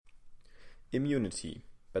Immunity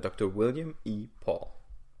by Dr. William E. Paul.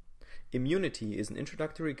 Immunity is an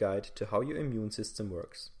introductory guide to how your immune system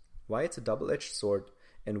works, why it's a double-edged sword,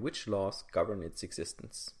 and which laws govern its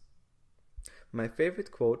existence. My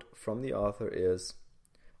favorite quote from the author is,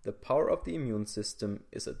 "The power of the immune system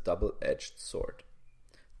is a double-edged sword."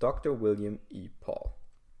 Dr. William E. Paul.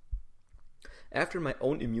 After my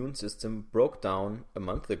own immune system broke down a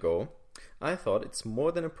month ago, I thought it's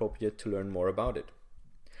more than appropriate to learn more about it.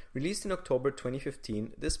 Released in October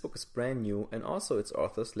 2015, this book is brand new and also its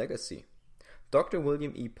author's legacy. Dr.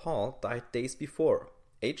 William E. Paul died days before,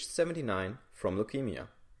 aged 79, from leukemia.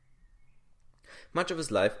 Much of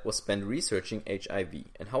his life was spent researching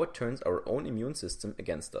HIV and how it turns our own immune system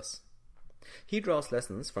against us. He draws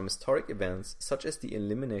lessons from historic events such as the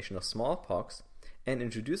elimination of smallpox and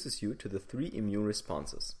introduces you to the 3 immune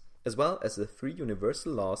responses, as well as the 3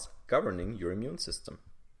 universal laws governing your immune system.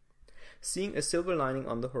 Seeing a silver lining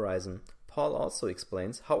on the horizon, Paul also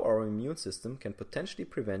explains how our immune system can potentially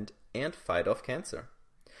prevent and fight off cancer.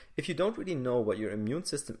 If you don't really know what your immune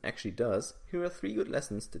system actually does, here are 3 good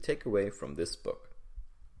lessons to take away from this book.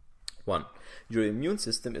 1. Your immune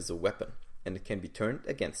system is a weapon, and it can be turned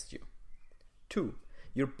against you. 2.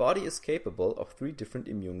 Your body is capable of 3 different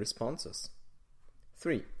immune responses.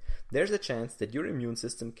 3. There's a chance that your immune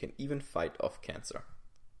system can even fight off cancer.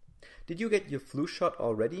 Did you get your flu shot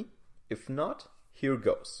already? If not, here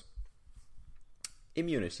goes.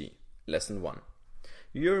 Immunity, Lesson 1.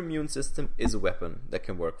 Your immune system is a weapon that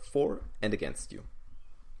can work for and against you.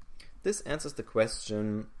 This answers the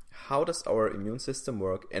question, how does our immune system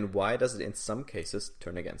work and why does it in some cases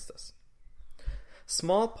turn against us?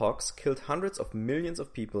 Smallpox killed hundreds of millions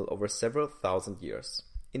of people over several thousand years.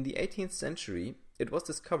 In the 18th century, it was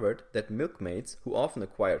discovered that milkmaids who often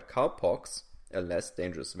acquired cowpox, a less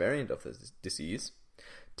dangerous variant of the disease,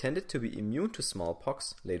 tended to be immune to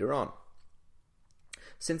smallpox later on.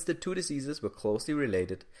 Since the 2 diseases were closely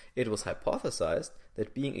related, it was hypothesized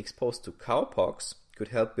that being exposed to cowpox could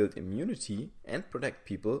help build immunity and protect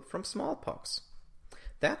people from smallpox.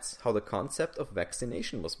 That's how the concept of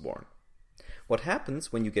vaccination was born. What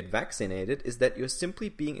happens when you get vaccinated is that you're simply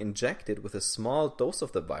being injected with a small dose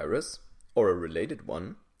of the virus, or a related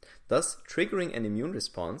one, thus triggering an immune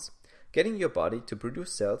response, getting your body to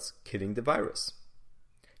produce cells killing the virus.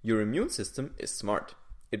 Your immune system is smart.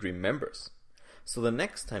 It remembers. So the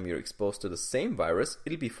next time you're exposed to the same virus,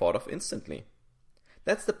 it'll be fought off instantly.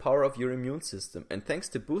 That's the power of your immune system, and thanks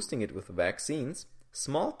to boosting it with vaccines,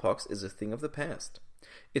 smallpox is a thing of the past.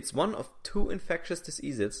 It's one of 2 infectious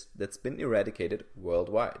diseases that's been eradicated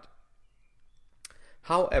worldwide.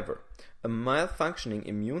 However, a malfunctioning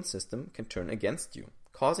immune system can turn against you,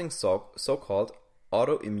 causing so-called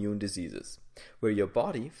autoimmune diseases, where your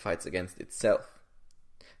body fights against itself.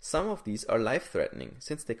 Some of these are life-threatening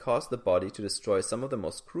since they cause the body to destroy some of the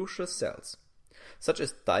most crucial cells, such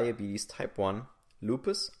as diabetes type 1,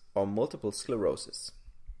 lupus, or multiple sclerosis.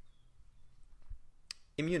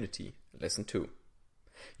 Immunity, Lesson 2.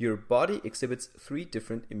 Your body exhibits 3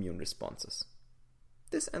 different immune responses.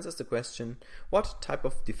 This answers the question, what type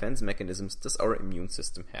of defense mechanisms does our immune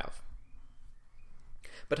system have?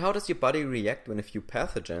 But how does your body react when a few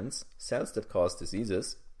pathogens, cells that cause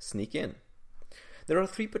diseases, sneak in? There are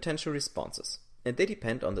 3 potential responses, and they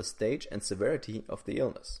depend on the stage and severity of the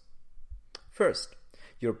illness. First,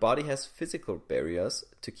 your body has physical barriers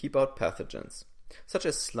to keep out pathogens, such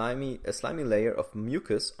as a slimy layer of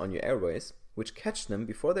mucus on your airways, which catch them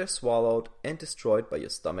before they're swallowed and destroyed by your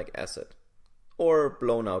stomach acid, or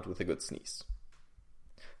blown out with a good sneeze.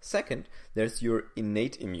 Second, there's your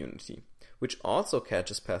innate immunity, which also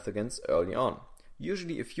catches pathogens early on,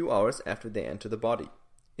 usually a few hours after they enter the body.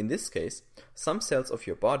 In this case, some cells of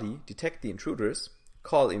your body detect the intruders,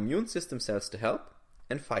 call immune system cells to help,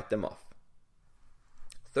 and fight them off.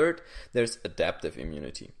 Third, there's adaptive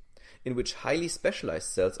immunity, in which highly specialized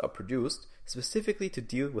cells are produced specifically to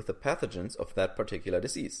deal with the pathogens of that particular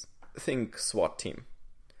disease. Think SWAT team.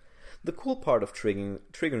 The cool part of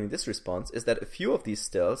triggering this response is that a few of these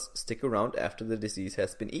cells stick around after the disease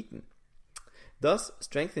has been eaten, thus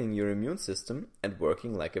strengthening your immune system and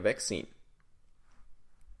working like a vaccine.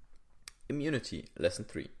 Immunity, Lesson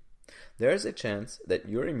 3. There is a chance that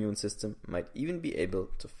your immune system might even be able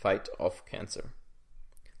to fight off cancer.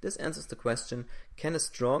 This answers the question, can a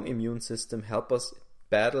strong immune system help us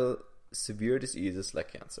battle severe diseases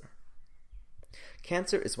like cancer?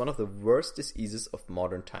 Cancer is one of the worst diseases of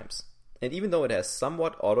modern times, and even though it has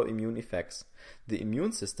somewhat autoimmune effects, the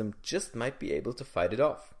immune system just might be able to fight it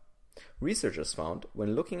off. Researchers found,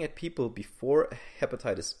 when looking at people before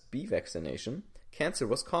hepatitis B vaccination, cancer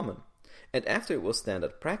was common, and after it was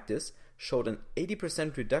standard practice, showed an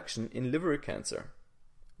 80% reduction in liver cancer.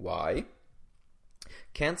 Why?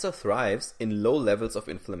 Cancer thrives in low levels of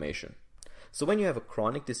inflammation. So when you have a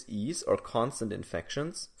chronic disease or constant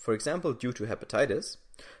infections, for example due to hepatitis,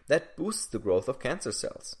 that boosts the growth of cancer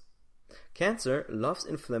cells. Cancer loves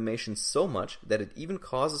inflammation so much that it even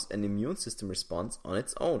causes an immune system response on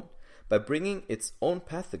its own, by bringing its own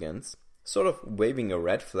pathogens, sort of waving a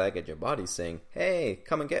red flag at your body saying, hey,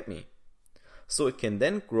 come and get me. So it can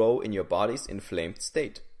then grow in your body's inflamed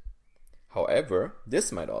state. However, this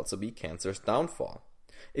might also be cancer's downfall.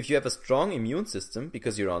 If you have a strong immune system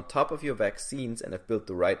because you're on top of your vaccines and have built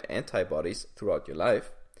the right antibodies throughout your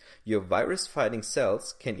life, your virus-fighting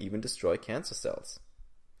cells can even destroy cancer cells.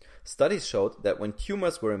 Studies showed that when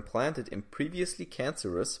tumors were implanted in previously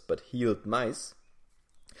cancerous but healed mice,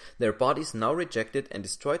 their bodies now rejected and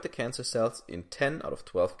destroyed the cancer cells in 10 out of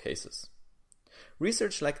 12 cases.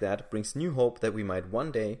 Research like that brings new hope that we might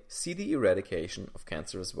one day see the eradication of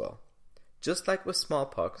cancer as well, just like with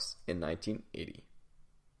smallpox in 1980.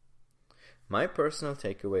 My personal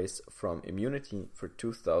takeaways from Immunity for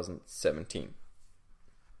 2017.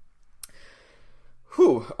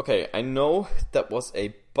 Okay, I know that was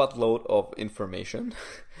a buttload of information,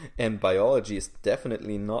 and biology is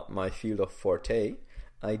definitely not my field of forte.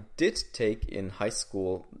 I did take in high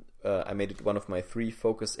school, I made it one of my 3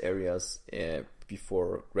 focus areas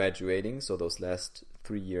before graduating, so those last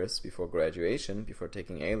 3 years before graduation, before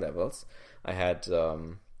taking A-levels, I had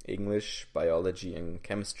English, biology, and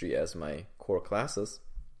chemistry as my core classes.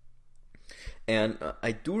 And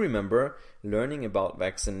I do remember learning about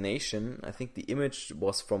vaccination. I think the image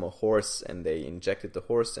was from a horse, and they injected the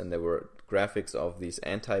horse, and there were graphics of these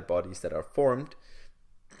antibodies that are formed.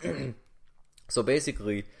 So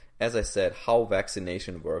basically, as I said, how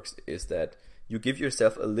vaccination works is that you give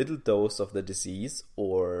yourself a little dose of the disease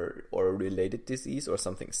or a related disease or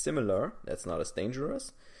something similar that's not as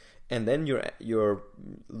dangerous, and then you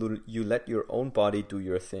let your own body do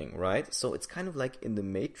your thing, right? So it's kind of like in the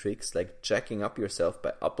Matrix, like jacking up yourself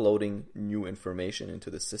by uploading new information into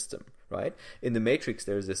the system, right? In the Matrix,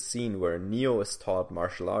 there's a scene where Neo is taught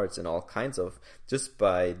martial arts and all kinds of, just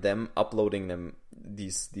by them uploading them the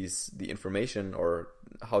information or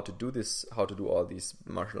how to do this, how to do all these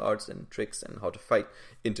martial arts and tricks and how to fight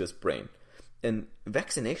into his brain. And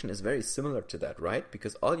vaccination is very similar to that, right?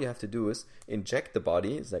 Because all you have to do is inject the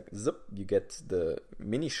body. It's like, zip, you get the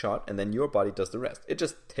mini shot, and then your body does the rest. It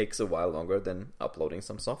just takes a while longer than uploading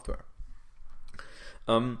some software.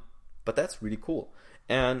 But that's really cool.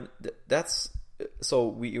 And so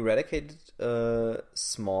we eradicated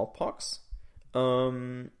smallpox.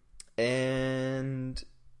 And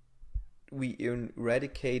we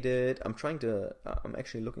eradicated, I'm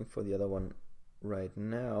actually looking for the other one right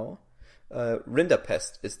now.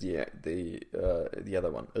 Rinderpest is the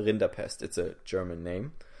other one. Rinderpest. It's a German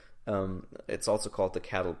name. It's also called the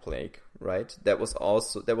cattle plague, right? That was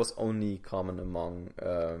only common among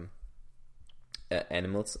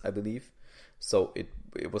animals, I believe. So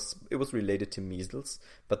it was related to measles,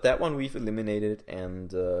 but that one we've eliminated,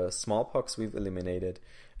 and smallpox we've eliminated.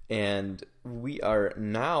 And we are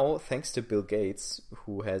now, thanks to Bill Gates,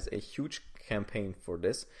 who has a huge campaign for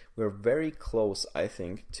this, we're very close, I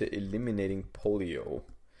think, to eliminating polio,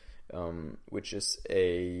 which is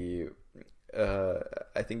I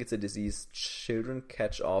think it's a disease children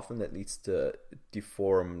catch often that leads to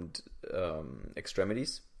deformed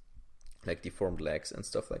extremities, like deformed legs and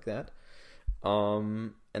stuff like that.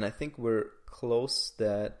 And I think we're close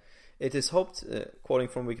that it is hoped, quoting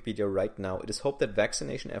from Wikipedia right now, it is hoped that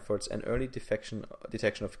vaccination efforts and early detection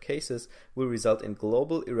of cases will result in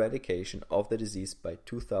global eradication of the disease by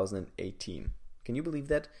 2018. Can you believe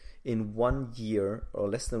that? In 1 year, or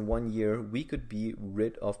less than 1 year, we could be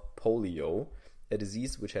rid of polio, a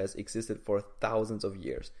disease which has existed for thousands of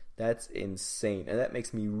years. That's insane. And that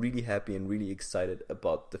makes me really happy and really excited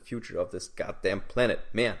about the future of this goddamn planet.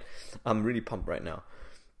 Man, I'm really pumped right now.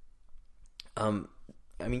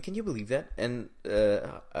 I mean, can you believe that? And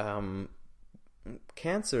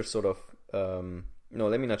cancer sort of... no,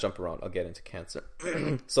 let me not jump around. I'll get into cancer.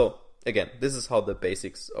 So, again, this is how the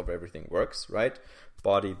basics of everything works, right?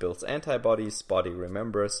 Body builds antibodies, body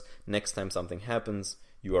remembers. Next time something happens,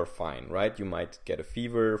 you are fine, right? You might get a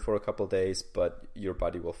fever for a couple days, but your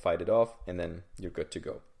body will fight it off, and then you're good to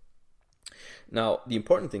go. Now, the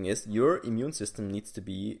important thing is your immune system needs to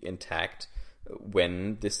be intact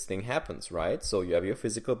when this thing happens, right? So you have your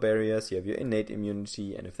physical barriers, you have your innate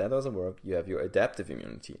immunity, and if that doesn't work, you have your adaptive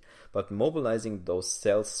immunity. But mobilizing those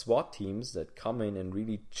cell SWAT teams that come in and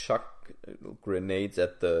really chuck grenades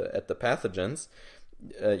at the pathogens,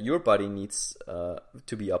 your body needs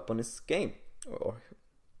to be up on its game.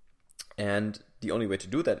 And the only way to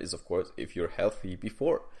do that is, of course, if you're healthy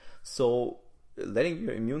before. So letting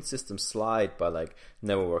your immune system slide by like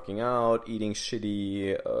never working out, eating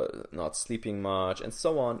shitty, not sleeping much, and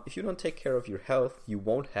so on. If you don't take care of your health, you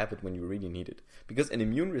won't have it when you really need it. Because an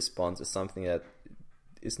immune response is something that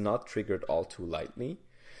is not triggered all too lightly.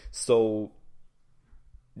 So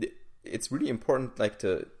it's really important like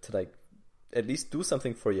to like at least do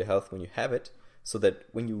something for your health when you have it, so that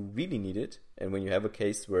when you really need it, and when you have a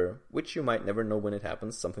case which you might never know when it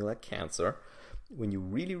happens, something like cancer, when you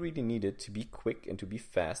really, really need it, to be quick and to be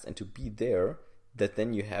fast and to be there, that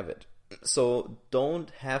then you have it. So don't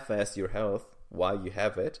half-ass your health while you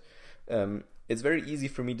have it. It's very easy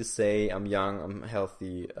for me to say, I'm young, I'm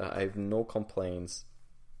healthy, I have no complaints.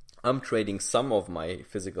 I'm trading some of my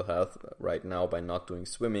physical health right now by not doing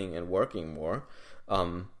swimming and working more.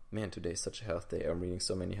 Man, today is such a health day. I'm reading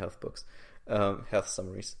so many health books, health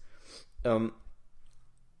summaries.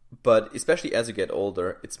 But especially as you get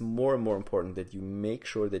older, it's more and more important that you make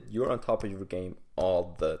sure that you're on top of your game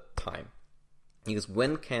all the time. Because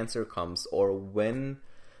when cancer comes, or when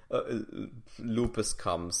lupus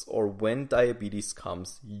comes, or when diabetes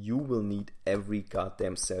comes, you will need every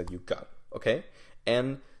goddamn cell you got, okay?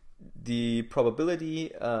 And the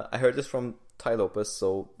probability, I heard this from Tai Lopez,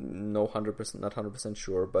 so no 100%, not 100%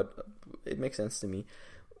 sure, but it makes sense to me.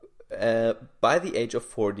 By the age of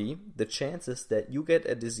 40, the chances that you get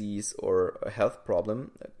a disease or a health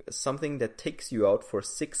problem, something that takes you out for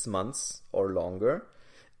 6 months or longer,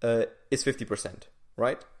 is 50%,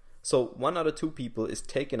 right? So 1 out of 2 people is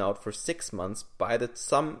taken out for 6 months at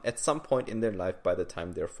some point in their life by the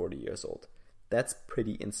time they're 40 years old. That's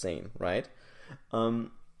pretty insane, right?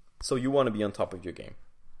 So you want to be on top of your game.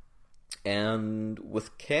 And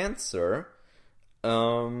with cancer,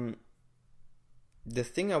 the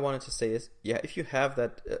thing I wanted to say is, yeah, if you have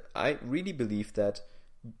that, I really believe that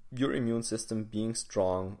your immune system being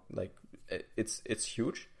strong, like it's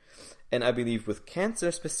huge. And I believe with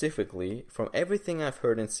cancer specifically, from everything I've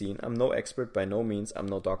heard and seen, I'm no expert by no means, I'm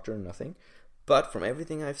no doctor, nothing, but from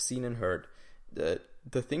everything I've seen and heard, the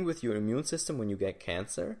thing with your immune system when you get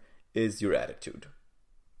cancer is your attitude.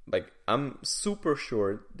 Like, I'm super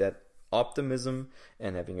sure that optimism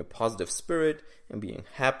and having a positive spirit and being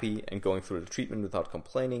happy and going through the treatment without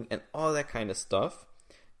complaining and all that kind of stuff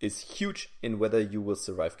is huge in whether you will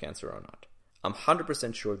survive cancer or not. I'm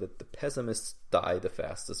 100% sure that the pessimists die the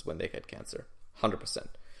fastest when they get cancer. 100%.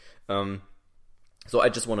 So I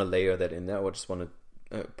just want to layer that in there. I just want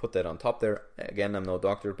to put that on top there. Again, I'm no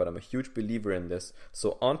doctor, but I'm a huge believer in this.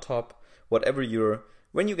 So on top,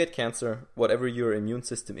 when you get cancer, whatever your immune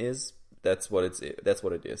system is, that's what it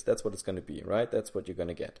is. That's what it's going to be, right? That's what you're going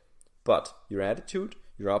to get. But your attitude,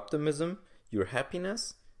 your optimism, your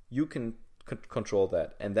happiness, you can control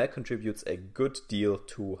that. And that contributes a good deal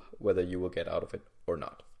to whether you will get out of it or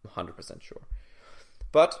not. I'm 100% sure.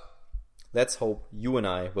 But let's hope you and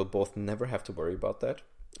I will both never have to worry about that.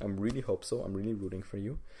 I really hope so. I'm really rooting for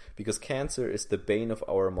you. Because cancer is the bane of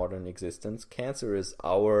our modern existence. Cancer is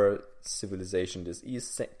our civilization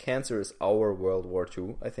disease. Cancer is our World War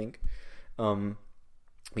II, I think.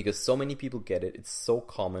 Because so many people get it. It's so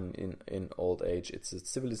common in old age. It's a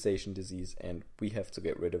civilization disease, and we have to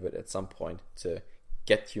get rid of it at some point to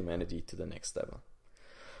get humanity to the next level.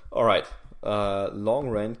 All right, long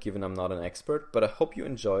rant given I'm not an expert, but I hope you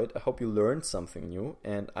enjoyed. I hope you learned something new,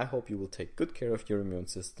 and I hope you will take good care of your immune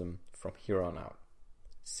system from here on out.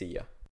 See ya.